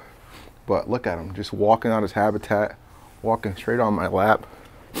up, but look at him, just walking out his habitat, walking straight on my lap.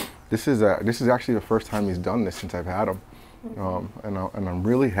 This is actually the first time he's done this since I've had him, and I'm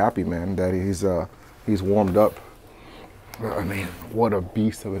really happy, man, that he's warmed up. I mean, what a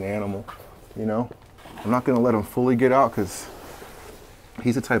beast of an animal, you know. I'm not gonna let him fully get out because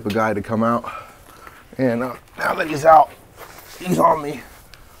he's the type of guy to come out. And now that he's out, he's on me.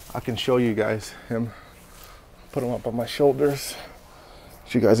 I can show you guys him. Put him up on my shoulders.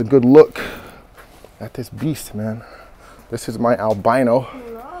 Show you guys a good look at this beast, man. This is my albino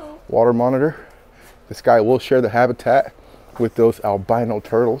water monitor. This guy will share the habitat with those albino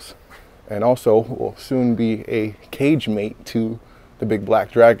turtles, and also will soon be a cage mate to the big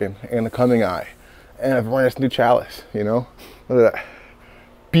black dragon and the coming eye. And I've learned this new chalice, you know? Look at that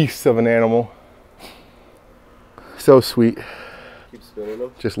beast of an animal. So sweet. Keep spinning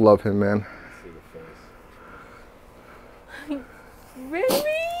them. Just love him, man. Really?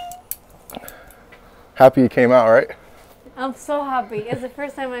 Happy he came out, right? I'm so happy. It's the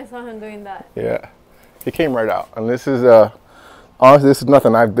first time I saw him doing that. Yeah, he came right out. And this is honestly, this is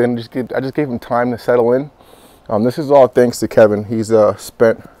nothing. I just gave him time to settle in. This is all thanks to Kevin. He's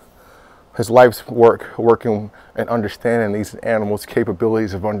spent his life's work working and understanding these animals'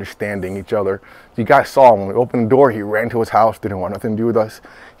 capabilities of understanding each other. You guys saw him when we opened the door. He ran to his house, didn't want nothing to do with us.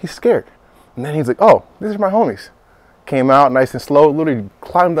 He's scared, and then he's like, "Oh, these are my homies." Came out nice and slow, literally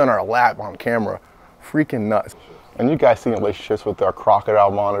climbed on our lap on camera. Freaking nuts. And you guys see relationships with our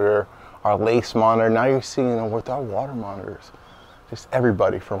crocodile monitor, our lace monitor. Now you're seeing them with our water monitors. Just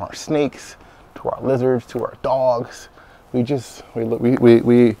everybody, from our snakes to our lizards to our dogs. We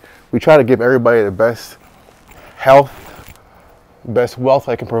try to give everybody the best health, best wealth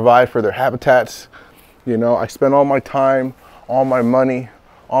I can provide for their habitats. You know, I spend all my time, all my money,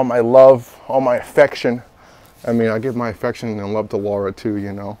 all my love, all my affection. I mean, I give my affection and love to Laura too,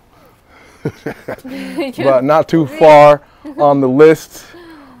 you know. But not too far on the list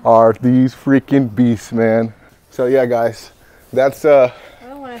are these freaking beasts, man. So yeah, guys, that's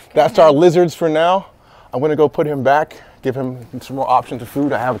our lizards for now. I'm gonna go put him back, give him some more options of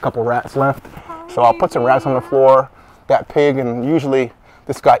food. I have a couple rats left, so I'll put some rats on the floor, that pig, and usually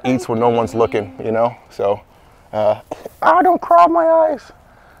this guy eats when no one's looking, you know. So, don't cry my eyes.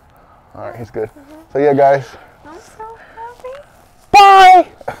 All right, he's good. So yeah, guys. I'm so happy. Bye!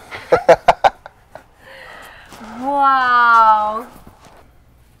 Wow.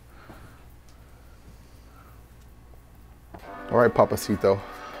 All right, Papacito.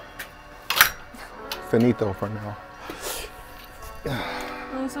 Finito for now.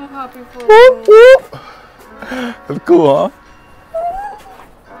 I'm so happy for you. That's cool, huh?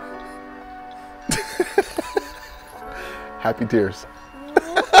 Happy tears.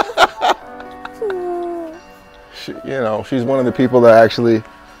 You know, she's one of the people that actually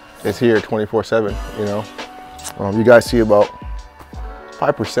is here 24/7, you know. You guys see about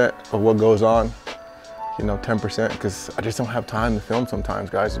 5% of what goes on, you know, 10%, because I just don't have time to film sometimes,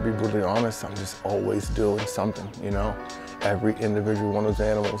 guys, to be brutally honest. I'm just always doing something, you know. Every individual one of those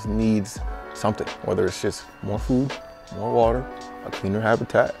animals needs something, whether it's just more food, more water, a cleaner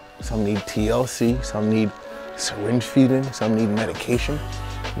habitat. Some need TLC, some need syringe feeding, some need medication.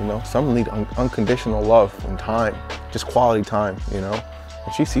 You know, some need unconditional love and time, just quality time, you know.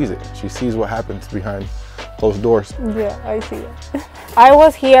 And she sees it. She sees what happens behind closed doors. Yeah, I see it. I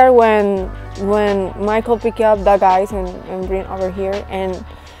was here when Michael picked up the guys and bring over here, and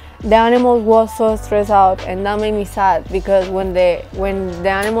the animals was so stressed out, and that made me sad because when the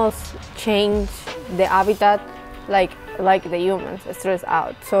animals change the habitat, like the humans, stressed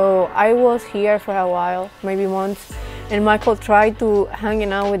out. So I was here for a while, maybe months. And Michael tried to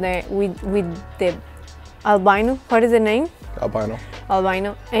hanging out with the albino. What is the name? Albino.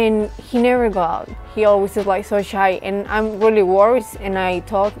 Albino. And he never go out. He always is like so shy. And I'm really worried. And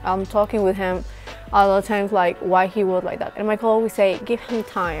I'm talking with him a lot of times like why he was like that. And Michael always say, give him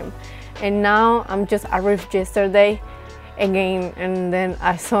time. And now I'm just arrived yesterday again, and then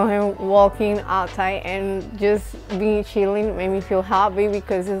I saw him walking outside and just being chilling made me feel happy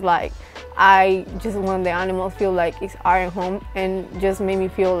because it's like I just want the animals feel like it's our home, and just made me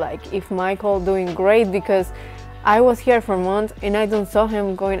feel like if Michael doing great because I was here for months and I don't saw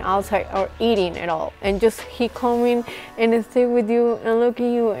him going outside or eating at all. And just he coming and stay with you and look at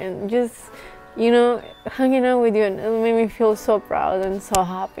you and just, you know, hanging out with you, and it made me feel so proud and so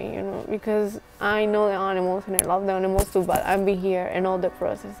happy, you know, because I know the animals and I love the animals too, but I'm be here and all the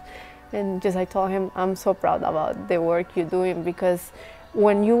process. And just I told him, I'm so proud about the work you're doing, because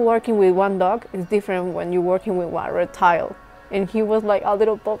when you're working with one dog, it's different when you're working with one reptile. And he was like a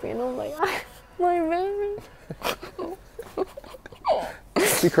little puppy, and I'm like, my baby.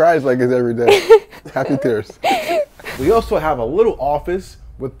 She cries like this every day. Happy tears. We also have a little office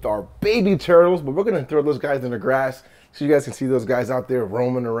with our baby turtles, but we're gonna throw those guys in the grass so you guys can see those guys out there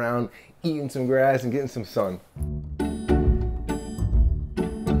roaming around, eating some grass and getting some sun.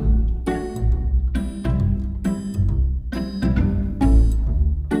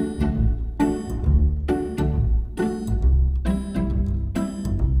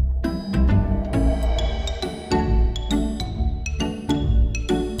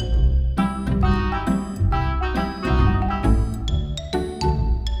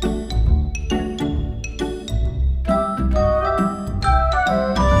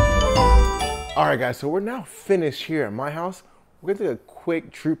 All right, guys, so we're now finished here at my house. We're gonna take a quick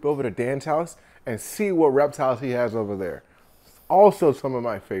trip over to Dan's house and see what reptiles he has over there. Also some of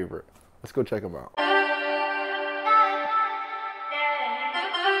my favorite. Let's go check them out.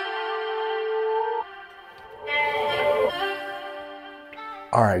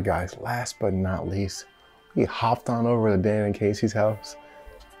 All right, guys, last but not least, we hopped on over to Dan and Casey's house.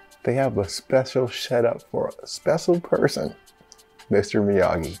 They have a special setup for a special person, Mr.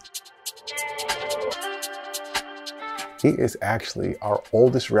 Miyagi. He is actually our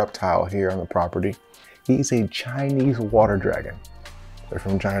oldest reptile here on the property. He's a Chinese water dragon. They're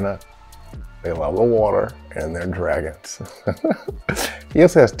from China. They love the water and they're dragons. He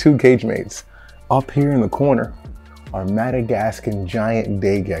also has two cage mates. Up here in the corner are Madagascan giant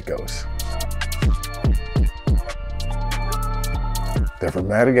day geckos. They're from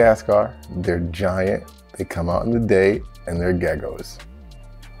Madagascar. They're giant. They come out in the day and they're geckos.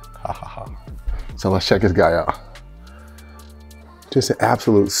 Ha ha ha. So let's check this guy out. Just an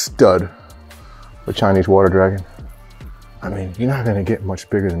absolute stud, a Chinese water dragon. I mean, you're not gonna get much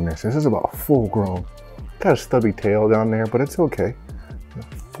bigger than this. This is about full grown. Got a stubby tail down there, but it's okay.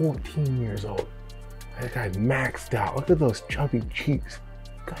 14 years old. That guy's maxed out. Look at those chubby cheeks.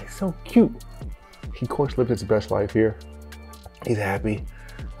 This guy's so cute. He, of course, lives his best life here. He's happy.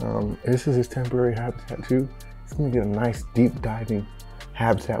 This is his temporary habitat too. He's gonna get a nice deep diving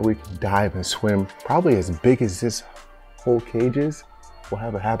habitat where he can dive and swim. Probably as big as this whole cages. We'll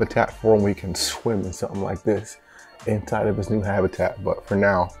have a habitat for him where he can swim in something like this inside of his new habitat. But for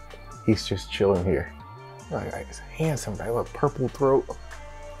now, he's just chilling here. Look, he's handsome guy with a purple throat.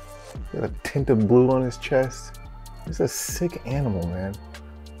 Got a tint of blue on his chest. He's a sick animal, man.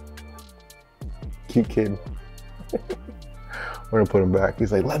 Cute kid. We're gonna put him back.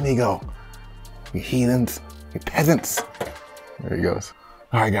 He's like, let me go. You heathens, you peasants. There he goes.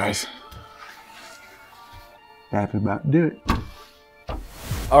 All right, guys. That's about to do it.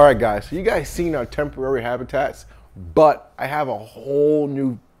 All right, guys, so you guys seen our temporary habitats, but I have a whole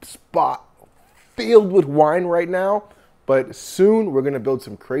new spot filled with wine right now. But soon we're gonna build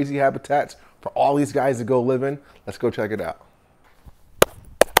some crazy habitats for all these guys to go live in. Let's go check it out.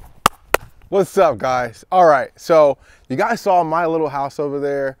 What's up, guys? All right, so you guys saw my little house over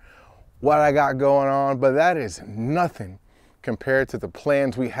there, what I got going on, but that is nothing compared to the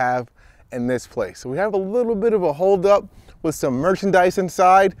plans we have in this place. So we have a little bit of a holdup with some merchandise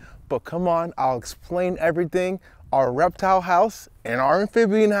inside, but come on, I'll explain everything. Our reptile house and our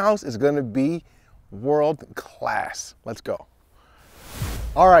amphibian house is gonna be world class. Let's go.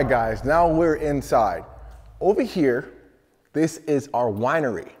 All right, guys, now we're inside. Over here, this is our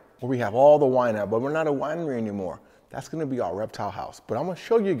winery, where we have all the wine at, but we're not a winery anymore. That's gonna be our reptile house. But I'm gonna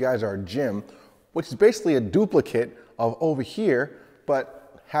show you guys our gym, which is basically a duplicate of over here, but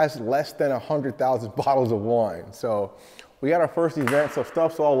has less than 100,000 bottles of wine. So we got our first event, so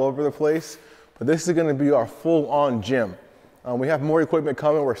stuff's all over the place, but this is gonna be our full-on gym. We have more equipment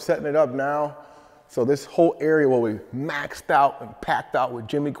coming. We're setting it up now. So this whole area will be maxed out and packed out with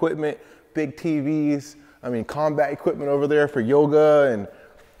gym equipment, big TVs, combat equipment over there for yoga and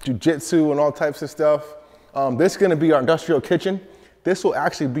jiu-jitsu and all types of stuff. This is gonna be our industrial kitchen. This will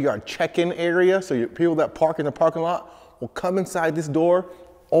actually be our check-in area. So people that park in the parking lot will come inside this door,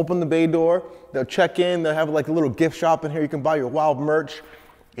 open the bay door, they'll check in, they'll have like a little gift shop in here. You can buy your wild merch,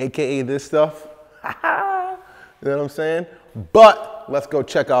 AKA this stuff. You know what I'm saying? But let's go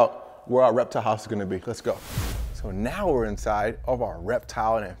check out where our reptile house is gonna be. Let's go. So now we're inside of our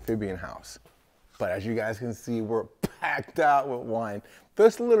reptile and amphibian house. But as you guys can see, we're packed out with wine.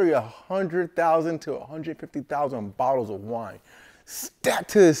 There's literally 100,000 to 150,000 bottles of wine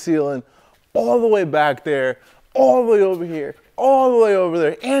stacked to the ceiling, all the way back there, all the way over here, all the way over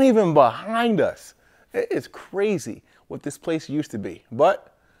there, and even behind us. It is crazy what this place used to be,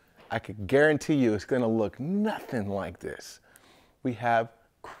 but I could guarantee you it's gonna look nothing like this. We have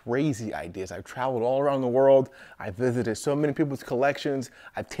crazy ideas. I've traveled all around the world. I've visited so many people's collections.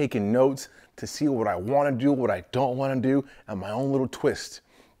 I've taken notes to see what I wanna do, what I don't wanna do, and my own little twist.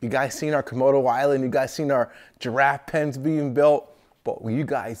 You guys seen our Komodo Island, you guys seen our giraffe pens being built, but you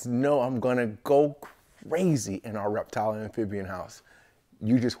guys know I'm gonna go crazy in our reptile and amphibian house.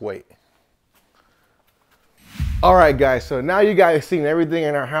 You just wait. All right, guys, so now you guys seen everything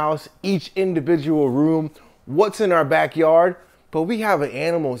in our house, each individual room, what's in our backyard, but we have an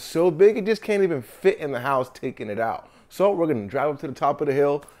animal so big it just can't even fit in the house taking it out. So we're gonna drive up to the top of the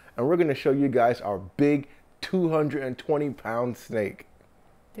hill and we're gonna show you guys our big 220-pound snake.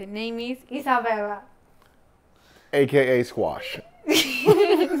 The name is Isabella. AKA Squash.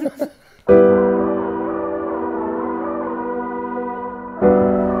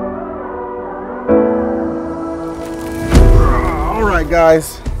 All right,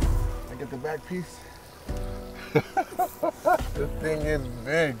 guys. I get the back piece. This thing is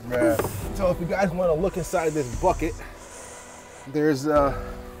big, man. So if you guys want to look inside this bucket, there's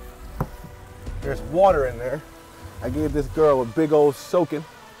water in there. I gave this girl a big old soaking.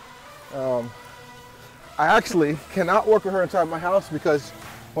 I actually cannot work with her inside my house because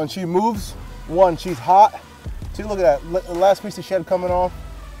when she moves, one, she's hot. See, look at that, the last piece of shed coming off.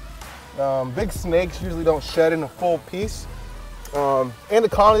 Big snakes usually don't shed in a full piece.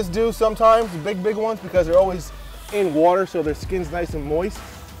 Anacondas do sometimes, the big ones, because they're always in water, so their skin's nice and moist.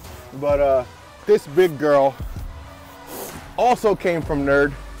 But this big girl also came from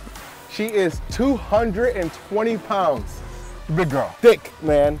Nerd. She is 220 pounds. Big girl. Thick,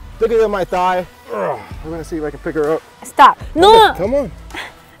 man. Thicker than my thigh. Ugh. We're gonna see if I can pick her up. Stop. No! Come on.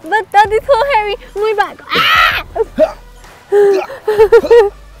 But that is so heavy. My back. Ah!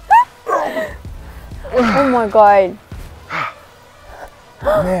 Oh my god.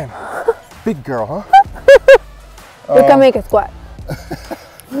 Man, big girl, huh? We can make a squat.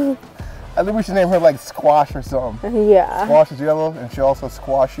 I think we should name her like Squash or something. Yeah. Squash is yellow and she'll also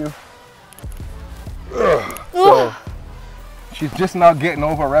squash you. So she's just now getting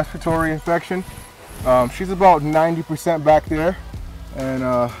over a respiratory infection. She's about 90% back there,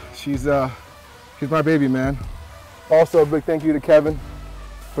 and she's my baby, man. Also, a big thank you to Kevin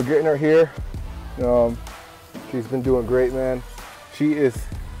for getting her here. She's been doing great, man. She is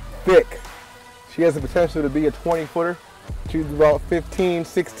thick. She has the potential to be a 20-footer. She's about 15,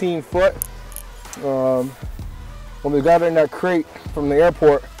 16 foot. When we got her in that crate from the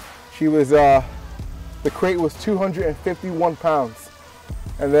airport, she was, the crate was 251 pounds.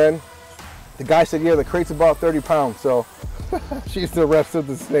 And then the guy said, yeah, the crate's about 30 pounds. So she's the rest of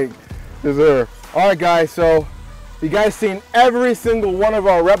the snake. Is her. All right, guys, so you guys seen every single one of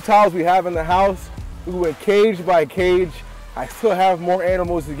our reptiles we have in the house. We went cage by cage. I still have more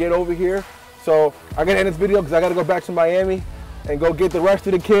animals to get over here. So I gotta end this video because I gotta go back to Miami and go get the rest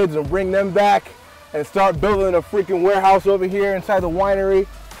of the kids and bring them back and start building a freaking warehouse over here inside the winery.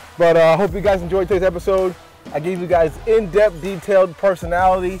 But I hope you guys enjoyed today's episode. I gave you guys in-depth, detailed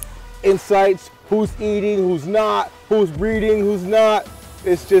personality, insights, who's eating, who's not, who's breeding, who's not.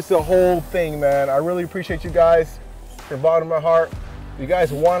 It's just a whole thing, man. I really appreciate you guys from the bottom of my heart. If you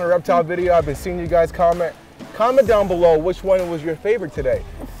guys want a reptile video, I've been seeing you guys comment. Comment down below which one was your favorite today.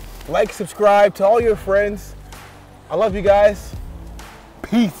 Like, subscribe to all your friends. I love you guys.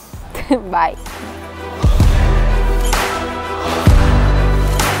 Peace. Bye.